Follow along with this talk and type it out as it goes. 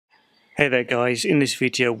Hey there guys, in this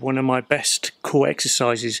video one of my best core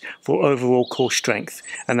exercises for overall core strength,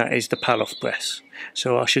 and that is the Pallof press.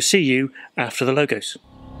 So I shall see you after the logos.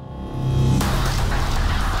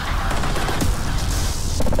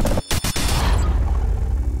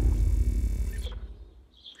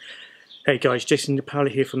 Hey guys, Jason The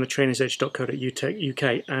Pallof here from the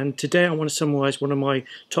trainersedge.co.uk, and today I want to summarise one of my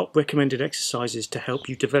top recommended exercises to help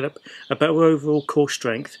you develop a better overall core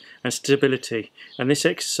strength and stability, and this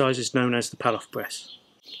exercise is known as the Pallof press.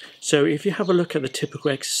 So if you have a look at the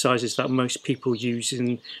typical exercises that most people use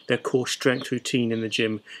in their core strength routine in the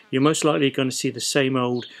gym, you're most likely going to see the same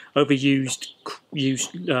old overused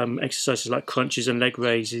exercises like crunches and leg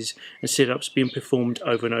raises and sit-ups being performed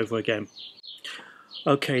over and over again.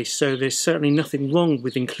 Okay, so there's certainly nothing wrong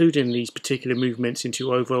with including these particular movements into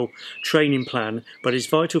your overall training plan, but it's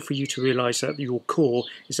vital for you to realise that your core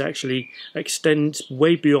is actually extends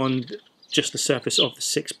way beyond just the surface of the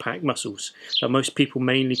six-pack muscles that most people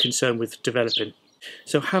mainly concerned with developing.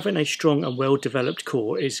 So having a strong and well-developed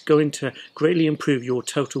core is going to greatly improve your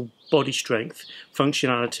total body strength,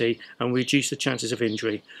 functionality, and reduce the chances of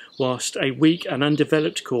injury, whilst a weak and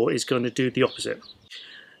undeveloped core is going to do the opposite.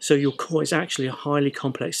 So your core is actually a highly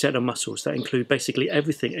complex set of muscles that include basically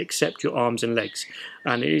everything except your arms and legs,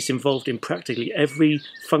 and it is involved in practically every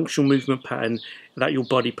functional movement pattern that your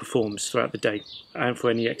body performs throughout the day and for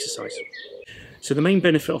any exercise. So the main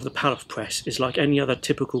benefit of the Pallof press is like any other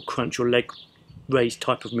typical crunch or leg raise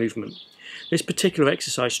type of movement. This particular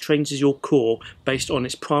exercise trains your core based on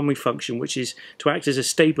its primary function, which is to act as a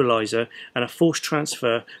stabilizer and a force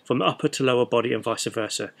transfer from upper to lower body and vice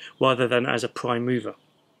versa, rather than as a prime mover.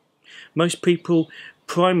 Most people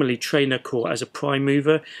primarily train their core as a prime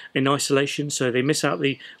mover in isolation, so they miss out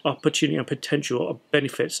the opportunity and potential of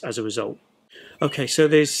benefits as a result. Okay, so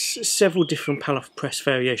there's several different Pallof press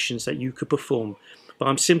variations that you could perform, but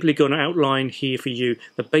I'm simply going to outline here for you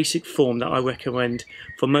the basic form that I recommend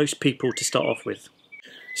for most people to start off with.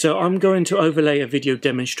 So I'm going to overlay a video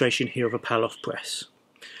demonstration here of a Pallof press.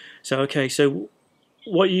 So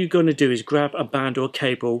what you're going to do is grab a band or a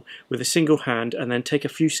cable with a single hand and then take a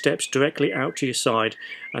few steps directly out to your side,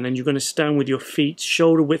 and then you're going to stand with your feet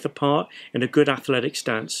shoulder width apart in a good athletic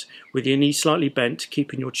stance with your knees slightly bent,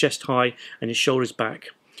 keeping your chest high and your shoulders back.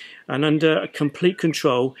 And under complete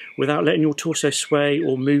control, without letting your torso sway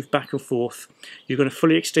or move back and forth, you're going to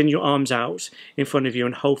fully extend your arms out in front of you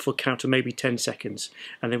and hold for a count of maybe 10 seconds,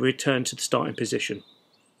 and then return to the starting position.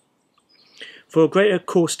 For a greater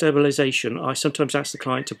core stabilisation, I sometimes ask the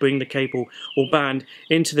client to bring the cable or band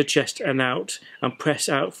into the chest and out and press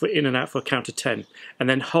out for in and out for a count of 10, and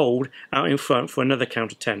then hold out in front for another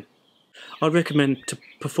count of 10. I recommend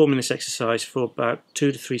performing this exercise for about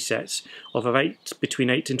 2 to 3 sets of between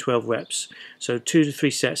 8 and 12 reps. So 2 to 3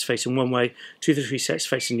 sets facing one way, 2 to 3 sets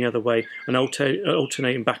facing the other way, and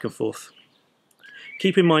alternating back and forth.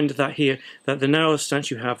 Keep in mind that the narrower stance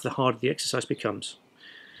you have, the harder the exercise becomes.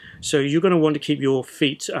 So you're going to want to keep your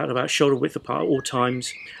feet at about shoulder width apart at all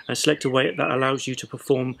times and select a weight that allows you to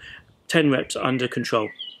perform 10 reps under control.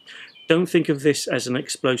 Don't think of this as an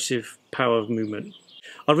explosive power movement.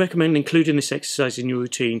 I recommend including this exercise in your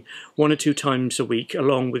routine 1 or 2 times a week,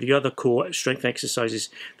 along with the other core strength exercises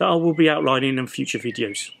that I will be outlining in future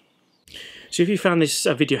videos. So if you found this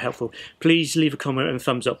video helpful, please leave a comment and a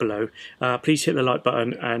thumbs up below. Please hit the like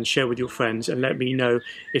button and share with your friends, and let me know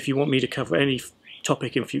if you want me to cover any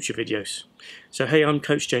topic in future videos. So hey, I'm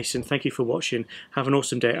Coach Jason, thank you for watching, have an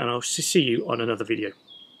awesome day, and I'll see you on another video.